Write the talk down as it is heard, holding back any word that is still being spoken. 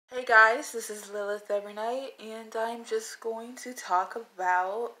guys, this is Lilith every night, and I'm just going to talk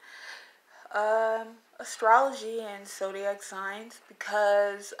about astrology and zodiac signs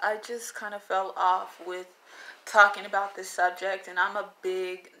because I just kind of fell off with talking about this subject, and I'm a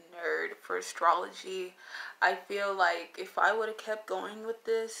big nerd for astrology. I feel like if I would have kept going with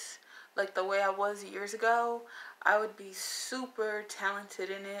this, like the way I was years ago, I would be super talented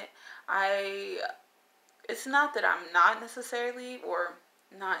in it. It's not that I'm not necessarily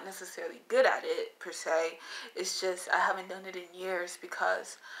good at it per se. It's just I haven't done it in years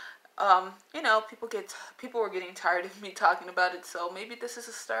because people were getting tired of me talking about it, so maybe this is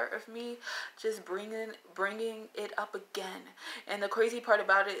a start of me just bringing it up again. And the crazy part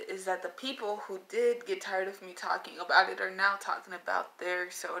about it is that the people who did get tired of me talking about it are now talking about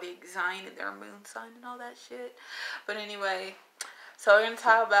their zodiac sign and their moon sign and all that shit. But anyway, so we're going to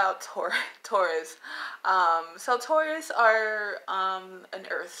talk about Taurus. So Taurus are an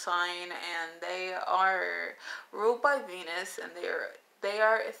earth sign, and they are ruled by Venus, and they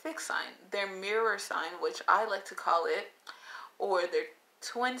are a fixed sign. Their mirror sign, which I like to call it, or their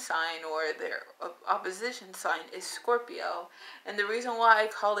twin sign or their opposition sign, is Scorpio. And the reason why I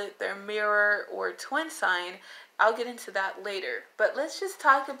call it their mirror or twin sign, I'll get into that later. But let's just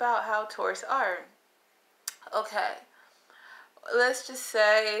talk about how Taurus are. Okay. Let's just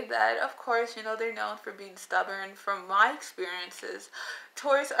say that, of course, they're known for being stubborn. From my experiences,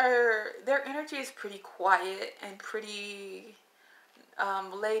 their energy is pretty quiet and pretty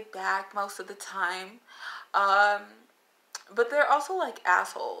laid back most of the time. But they're also like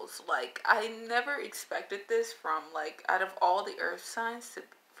assholes. Like, I never expected this from, like, out of all the earth signs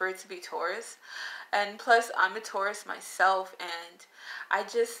for it to be Taurus. And plus, I'm a Taurus myself, and I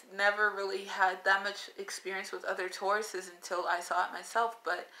just never really had that much experience with other Tauruses until I saw it myself.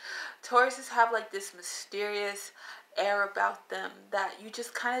 But Tauruses have like this mysterious air about them that you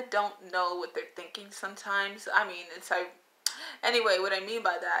just kind of don't know what they're thinking sometimes. I mean, anyway, what I mean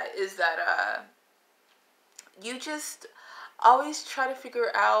by that is that you just always try to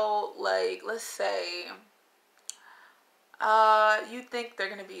figure out, like, let's say you think they're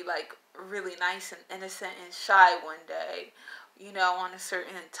gonna be like really nice and innocent and shy one day, on a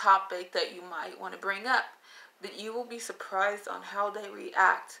certain topic that you might want to bring up, but you will be surprised on how they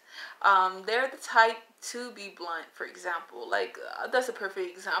react. They're the type to be blunt, for example. Like, that's a perfect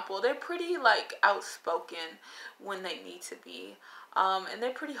example. They're pretty, like, outspoken when they need to be, and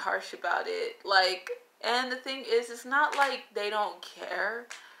they're pretty harsh about it. Like, and the thing is, it's not like they don't care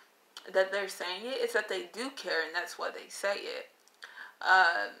that they're saying it. It's that they do care, and that's why they say it.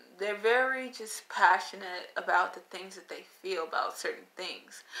 They're very just passionate about the things that they feel about certain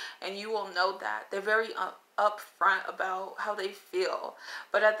things, and you will know that they're very upfront about how they feel.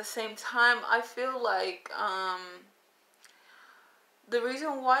 But at the same time, I feel like the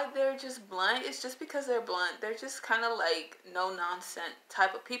reason why they're just blunt is just because they're blunt. They're just kind of like no nonsense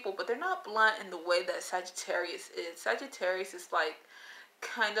type of people, but they're not blunt in the way that Sagittarius is. Sagittarius is like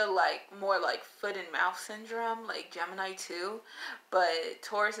kind of like more like foot and mouth syndrome, like Gemini too. But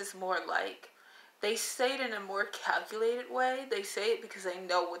Taurus is more like, they say it in a more calculated way. They say it because they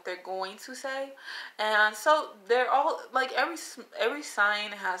know what they're going to say. And so they're all like, every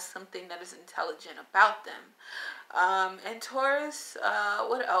sign has something that is intelligent about them. And Taurus,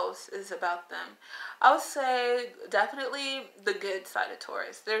 what else is about them? I would say definitely the good side of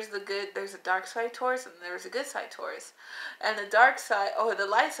Taurus. There's a dark side Taurus, and there's a good side Taurus. And the dark side, or the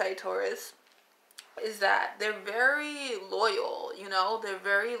light side Taurus, is that they're very loyal. They're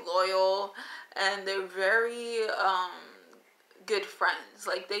very loyal, and they're very good friends.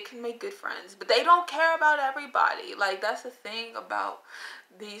 Like, they can make good friends, but they don't care about everybody. Like, that's the thing about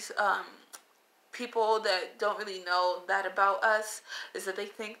these people that don't really know that about us, is that they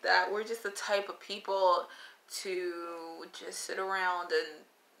think that we're just the type of people to just sit around and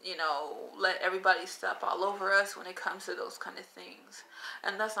let everybody step all over us when it comes to those kind of things.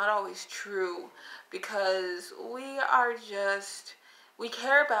 And that's not always true, because we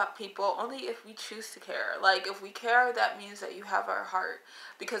care about people only if we choose to care. Like, if we care, that means that you have our heart,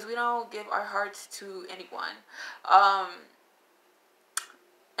 because we don't give our hearts to anyone.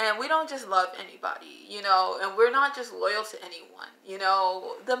 And we don't just love anybody, and we're not just loyal to anyone.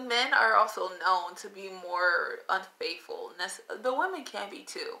 The men are also known to be more unfaithful. The women can be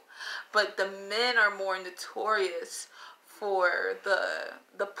too, but the men are more notorious for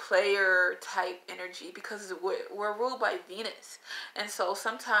the player type energy, because we're ruled by Venus. And so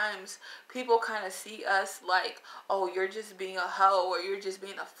sometimes people kind of see us like, oh, you're just being a hoe, or you're just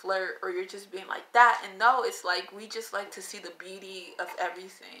being a flirt, or you're just being like that. And no, it's like, we just like to see the beauty of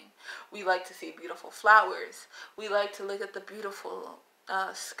everything. We like to see beautiful flowers. We like to look at the beautiful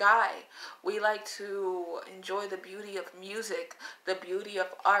sky. We like to enjoy the beauty of music, the beauty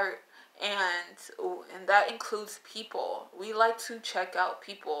of art, and that includes people. We like to check out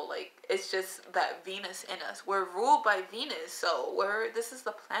people. Like, it's just that Venus in us. We're ruled by Venus, so this is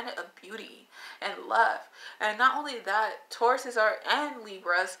the planet of beauty and love. And not only that, Tauruses and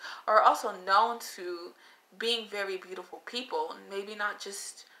Libras are also known to being very beautiful people, and maybe not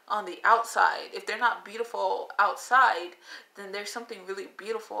just on the outside. If they're not beautiful outside, then there's something really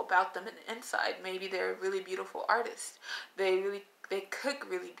beautiful about them in the inside. Maybe they're a really beautiful artist. They cook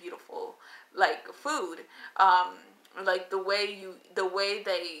really beautiful, like food. Like the way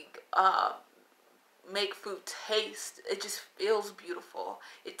they make food taste, it just feels beautiful.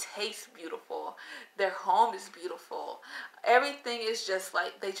 It tastes beautiful. Their home is beautiful. Everything is just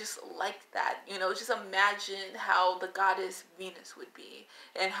like, they just like that. Just imagine how the goddess Venus would be,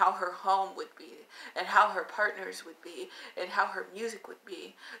 and how her home would be, and how her partners would be, and how her music would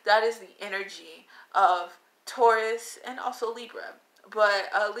be. That is the energy of Taurus and also Libra.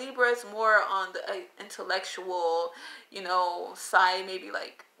 But Libra is more on the intellectual, side. Maybe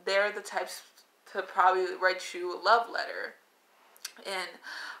like they're the types to probably write you a love letter, and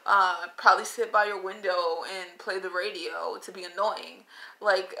probably sit by your window and play the radio to be annoying.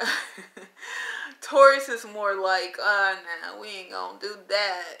 Like, Taurus is more like, nah, we ain't gonna do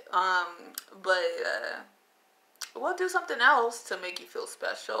that. But we'll do something else to make you feel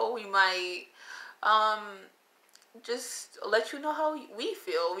special. We might just let you know how we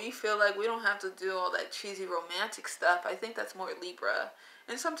feel. We feel like we don't have to do all that cheesy romantic stuff. I think that's more Libra.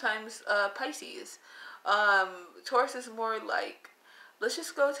 And sometimes Pisces. Taurus is more like, let's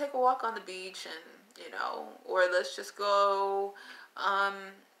just go take a walk on the beach, and or let's just go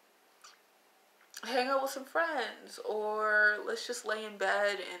hang out with some friends, or let's just lay in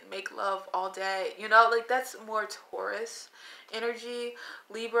bed and make love all day. Like, that's more Taurus energy.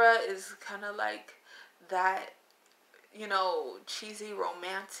 Libra is kind of like that, cheesy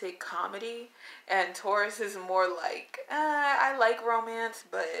romantic comedy, and Taurus is more like, I like romance,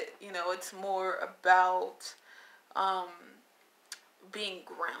 but it's more about being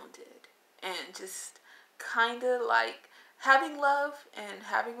grounded and just kind of like having love and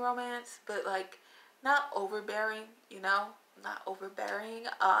having romance, but like not overbearing, not overbearing.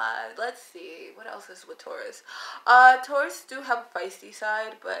 Let's see, what else is with Taurus? Taurus do have a feisty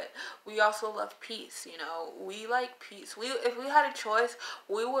side, but we also love peace. We like peace. If we had a choice,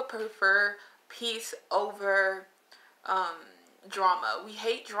 we would prefer peace over drama. We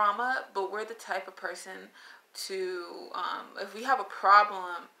hate drama, but we're the type of person to, if we have a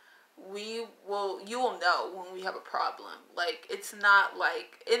problem, you will know when we have a problem. Like, it's not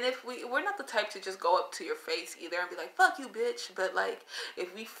like, and if we're not the type to just go up to your face either and be like, fuck you, bitch. But like,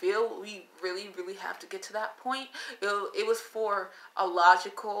 if we feel we really, really have to get to that point, it was for a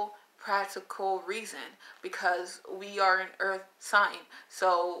logical, practical reason, because we are an earth sign.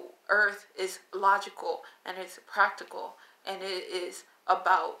 So earth is logical and it's practical, and it is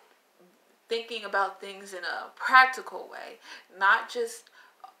about thinking about things in a practical way, not just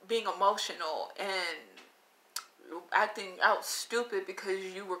being emotional and acting out stupid because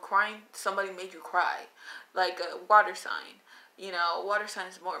you were crying, somebody made you cry. Like a water sign. Water sign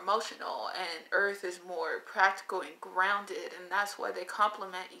is more emotional, and earth is more practical and grounded, and that's why they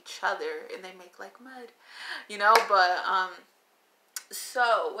complement each other and they make like mud. But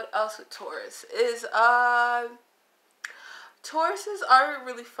so what else with Taurus is Tauruses are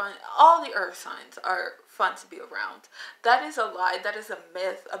really fun. All the earth signs are fun to be around. That is a lie. That is a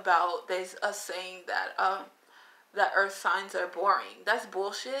myth about there's a saying that that earth signs are boring. That's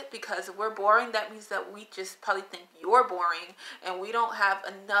bullshit, because if we're boring, that means that we just probably think you're boring, and we don't have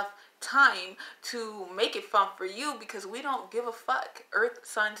enough time to make it fun for you, because we don't give a fuck. Earth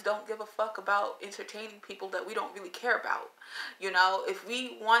signs don't give a fuck about entertaining people that we don't really care about. If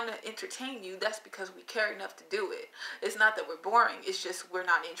we want to entertain you, that's because we care enough to do it. It's not that we're boring, it's just we're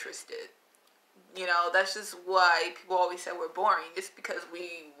not interested. That's just why people always say we're boring. It's because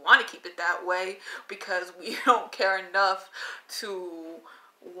we want to keep it that way, because we don't care enough to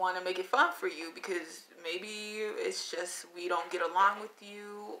want to make it fun for you, because maybe it's just we don't get along with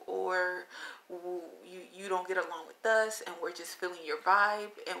you, or you don't get along with us, and we're just feeling your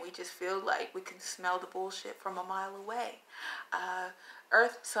vibe, and we just feel like we can smell the bullshit from a mile away.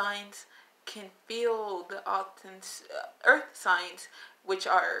 Earth signs can feel the earth signs, which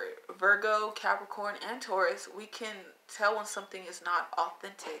are Virgo, Capricorn, and Taurus. We can tell when something is not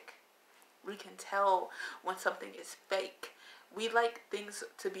authentic. We can tell when something is fake. We like things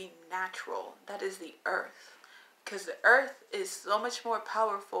to be natural. That is the earth. Because the earth is so much more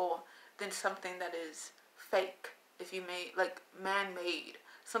powerful than something that is fake. if you made, like, man-made,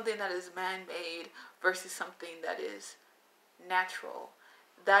 something that is man-made versus something that is natural,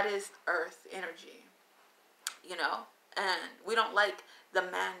 that is earth energy, you know? And we don't like the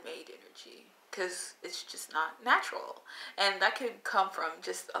man-made energy because it's just not natural. And that could come from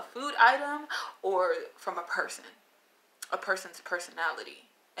just a food item or from a person's personality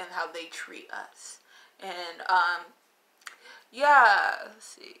and how they treat us. And yeah, let's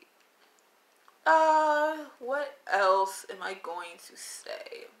see. What else am I going to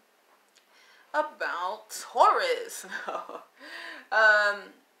say about Taurus?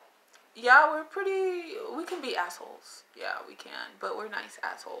 Yeah, we can be assholes. Yeah, we can, but we're nice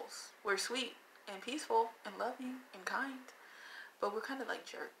assholes. We're sweet and peaceful and loving and kind, but we're kind of like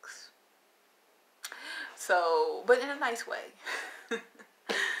jerks. So, but in a nice way.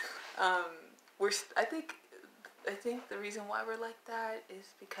 um, I think the reason why we're like that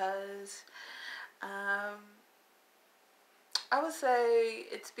is because, I would say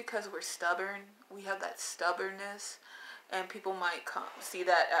it's because we're stubborn. We have that stubbornness, and people might see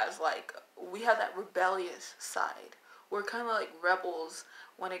that as like we have that rebellious side. We're kind of like rebels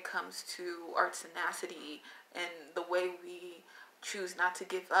when it comes to our tenacity and the way we choose not to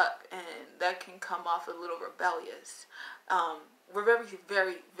give up, and that can come off a little rebellious. We're very,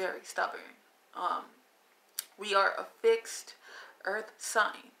 very, very stubborn. We are a fixed earth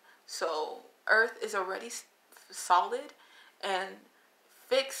sign, so earth is already solid, and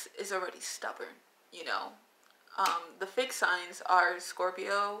fixed is already stubborn, you know. The fixed signs are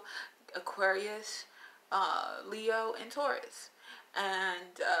Scorpio, Aquarius, Leo, and Taurus.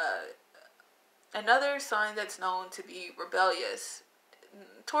 And another sign that's known to be rebellious,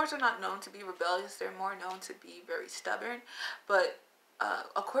 Taurus are not known to be rebellious, they're more known to be very stubborn, but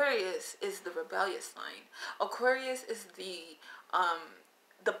Aquarius is the rebellious sign. Aquarius is the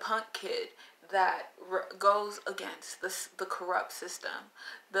punk kid that goes against the corrupt system.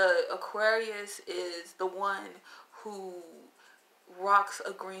 The Aquarius is the one who rocks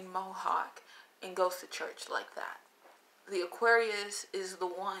a green mohawk and goes to church like that. The Aquarius is the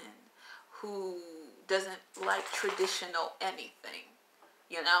one who doesn't like traditional anything.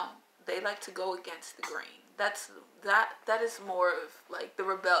 You know, they like to go against the grain. That is more of like the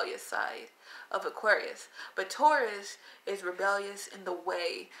rebellious side of Aquarius. But Taurus is rebellious in the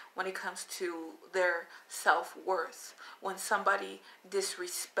way when it comes to their self-worth. When somebody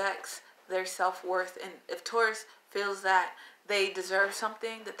disrespects their self-worth, and if Taurus feels that they deserve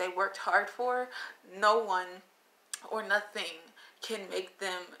something that they worked hard for, no one or nothing can make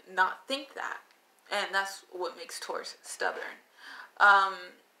them not think that. And that's what makes Taurus stubborn.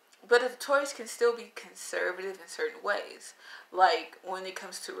 But if Taurus can still be conservative in certain ways, like when it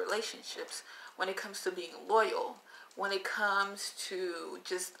comes to relationships, when it comes to being loyal, when it comes to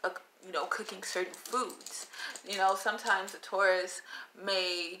just cooking certain foods. You know, sometimes a Taurus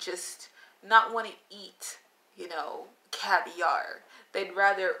may just not want to eat, caviar. They'd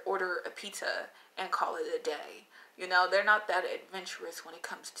rather order a pizza and call it a day. You know, they're not that adventurous when it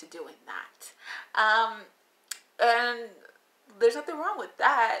comes to doing that. And there's nothing wrong with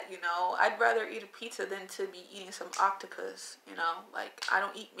that, I'd rather eat a pizza than to be eating some octopus, like I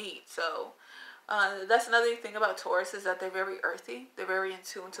don't eat meat. So that's another thing about Taurus, is that they're very earthy. They're very in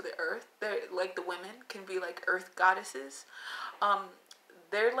tune to the earth. They're like, the women can be like earth goddesses.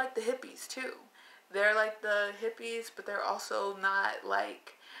 They're like the hippies too. They're like the hippies, but they're also not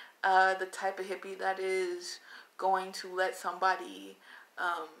like the type of hippie that is going to let somebody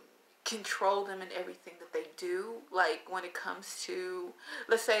control them in everything that they do. Like when it comes to,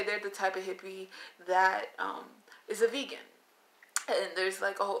 let's say they're the type of hippie that is a vegan, and there's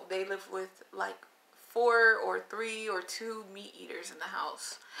like they live with like 4 or 3 or 2 meat eaters in the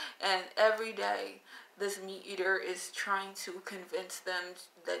house, and every day this meat eater is trying to convince them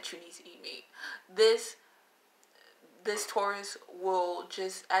that you need to eat meat. This Taurus will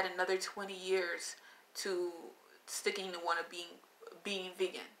just add another 20 years to sticking to one of being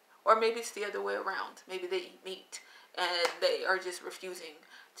vegan. Or maybe it's the other way around. Maybe they eat meat and they are just refusing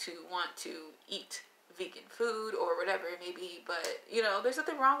to want to eat vegan food or whatever it may be. But, there's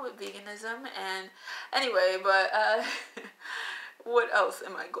nothing wrong with veganism. And anyway, but what else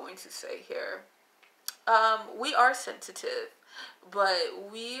am I going to say here? We are sensitive,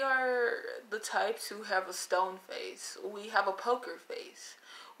 but we are the types who have a stone face. We have a poker face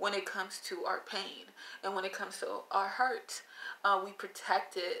when it comes to our pain and when it comes to our hurt. We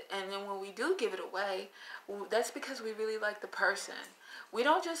protect it, and then when we do give it away, that's because we really like the person. We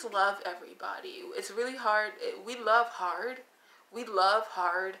don't just love everybody. It's really hard. We love hard,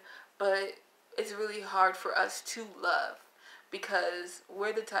 but it's really hard for us to love, because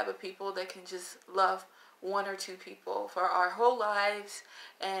we're the type of people that can just love one or two people for our whole lives,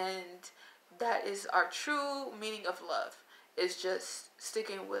 and that is our true meaning of love. Is just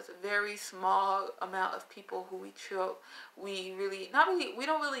sticking with a very small amount of people who we really not really we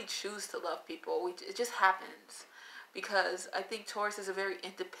don't really choose to love people. It just happens, because I think Taurus is a very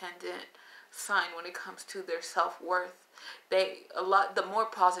independent sign when it comes to their self-worth. The more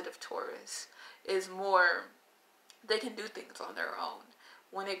positive Taurus is more, they can do things on their own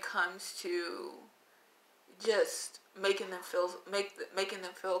when it comes to just making them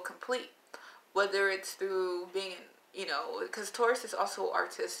feel complete, whether it's through being, because Taurus is also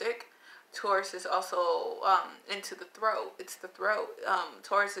artistic. Taurus is also into the throat. It's the throat.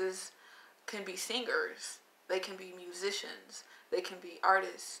 Tauruses can be singers. They can be musicians. They can be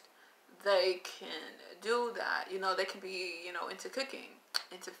artists. They can do that. They can be, into cooking,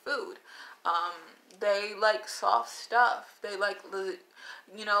 into food. They like soft stuff. They like, they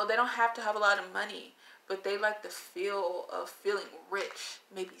don't have to have a lot of money, but they like the feel of feeling rich,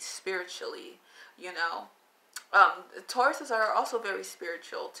 maybe spiritually, Tauruses are also very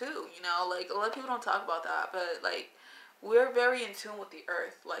spiritual too, like a lot of people don't talk about that, but like we're very in tune with the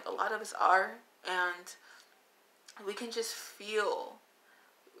earth, like a lot of us are, and we can just feel,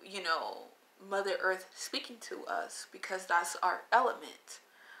 Mother Earth speaking to us, because that's our element.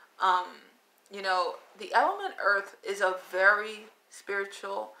 The element Earth is a very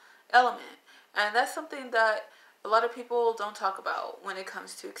spiritual element, and that's something that a lot of people don't talk about when it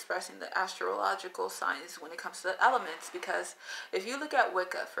comes to expressing the astrological signs when it comes to the elements, because if you look at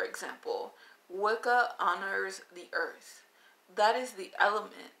Wicca, for example, Wicca honors the earth. That is the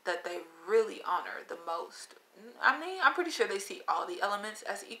element that they really honor the most. I mean, I'm pretty sure they see all the elements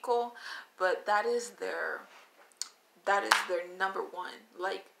as equal, but that is their number one,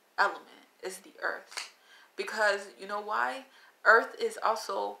 like, element is the earth. Because you know why? Earth is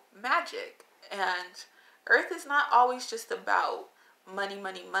also magic, and Earth is not always just about money,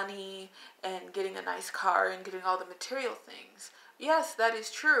 money, money, and getting a nice car and getting all the material things. Yes, that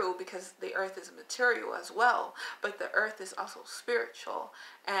is true, because the earth is material as well, but the earth is also spiritual.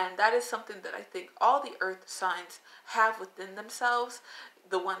 And that is something that I think all the earth signs have within themselves.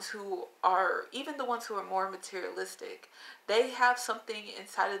 Even the ones who are more materialistic, they have something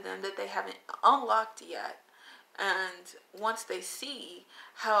inside of them that they haven't unlocked yet. And once they see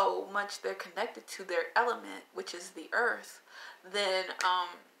how much they're connected to their element, which is the earth, then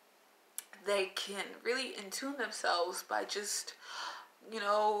they can really intune themselves by just,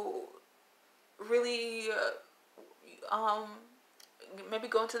 really maybe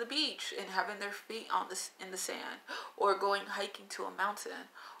going to the beach and having their feet in the sand, or going hiking to a mountain,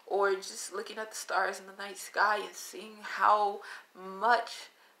 or just looking at the stars in the night sky and seeing how much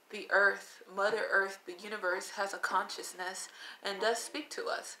the earth, Mother Earth, the universe has a consciousness and does speak to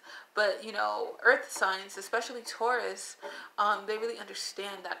us. But, earth signs, especially Taurus, they really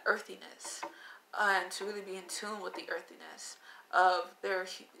understand that earthiness, and to really be in tune with the earthiness of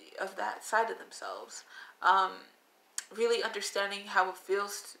that side of themselves. Really understanding how it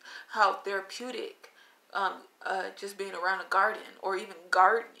feels, how therapeutic, just being around a garden, or even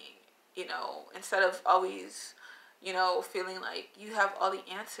gardening, instead of always, feeling like you have all the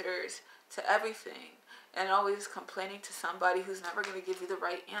answers to everything and always complaining to somebody who's never going to give you the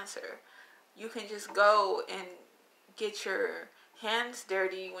right answer. You can just go and get your hands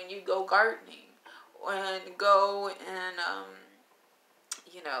dirty when you go gardening, and go and,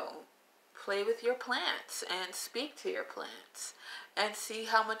 play with your plants and speak to your plants and see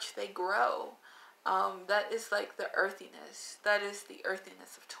how much they grow. That is like the earthiness. That is the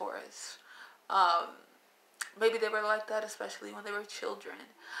earthiness of Taurus. Maybe they were like that, especially when they were children.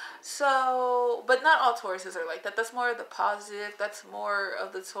 So, but not all Tauruses are like that. That's more of the positive. That's more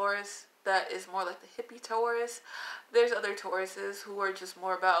of the Taurus that is more like the hippie Taurus. There's other Tauruses who are just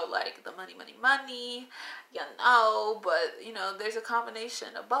more about like the money, money, money, but there's a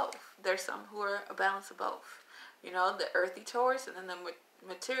combination of both. There's some who are a balance of both. The earthy Taurus, and then the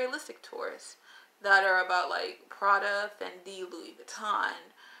materialistic Taurus that are about like Prada, Fendi, Louis Vuitton,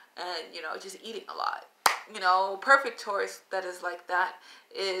 and just eating a lot. Perfect Taurus that is like that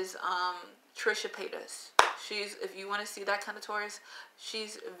is Trisha Paytas. If you want to see that kind of Taurus,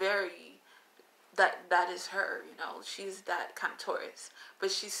 she's very, that is her, she's that kind of Taurus.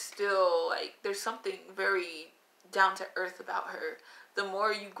 But she's still like, there's something very down to earth about her. The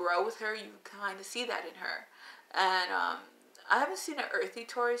more you grow with her, you kind of see that in her. And I haven't seen an earthy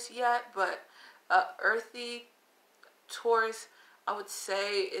Taurus yet, but earthy Taurus, I would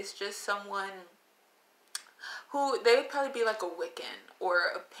say, is just someone who, they would probably be like a Wiccan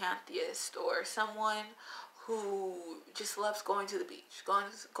or a pantheist, or someone who just loves going to the beach,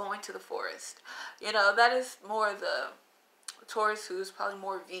 going to the forest. You know, that is more the Taurus who's probably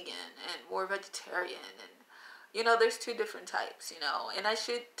more vegan and more vegetarian, and you know, there's two different types, you know, and I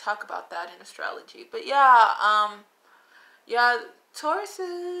should talk about that in astrology. But yeah, yeah,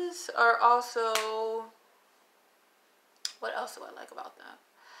 Tauruses are also, what else do I like about them?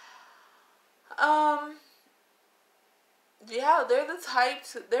 Yeah, they're the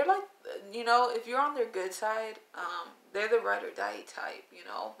types, they're like, you know, if you're on their good side, they're the ride or die type, you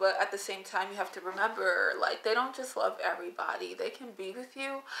know, but at the same time, you have to remember, like, they don't just love everybody. They can be with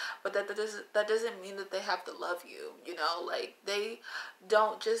you, but that doesn't mean that they have to love you, you know, like, they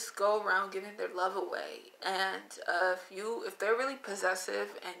don't just go around giving their love away. And if they're really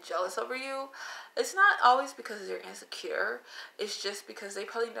possessive and jealous over you, it's not always because they're insecure. It's just because they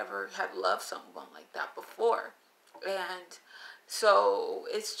probably never had loved someone like that before. And so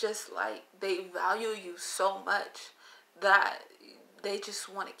it's just like they value you so much that they just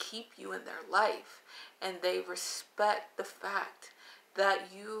want to keep you in their life, and they respect the fact that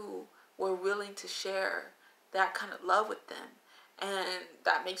you were willing to share that kind of love with them. And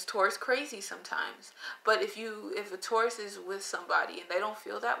that makes Taurus crazy sometimes. But if a Taurus is with somebody and they don't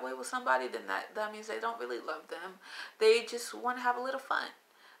feel that way with somebody, then that means they don't really love them. They just want to have a little fun,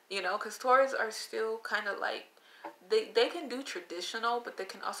 you know, because Taurus are still kind of like, they can do traditional, but they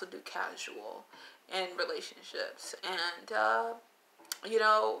can also do casual in relationships. And you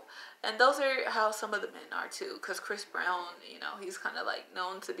know, and those are how some of the men are too, because Chris Brown, you know, he's kind of like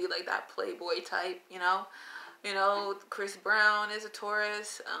known to be like that playboy type, you know. Chris Brown is a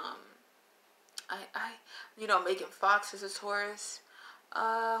Taurus. You know, Megan Fox is a Taurus.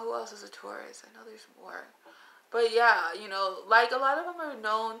 Who else is a Taurus? I know there's more. But yeah, you know, like a lot of them are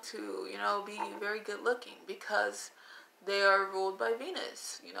known to, you know, be very good looking because they are ruled by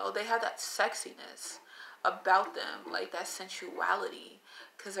Venus. You know, they have that sexiness about them, like that sensuality,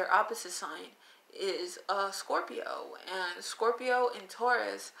 because their opposite sign is Scorpio. And Scorpio and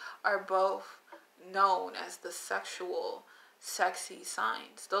Taurus are both known as the sexual, sexy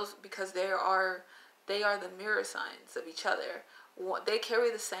signs. Those, because they are the mirror signs of each other. They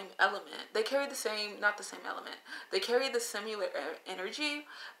carry the same element. They carry the same, not the same element. They carry the similar energy,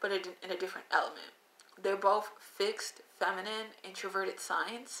 but in a different element. They're both fixed, feminine, introverted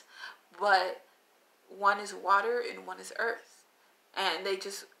signs, but one is water and one is earth. And they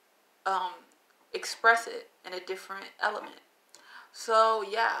just express it in a different element. So,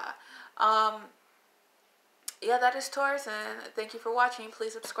 yeah. Yeah, that is Taurus, and thank you for watching.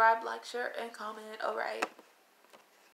 Please subscribe, like, share, and comment. All right.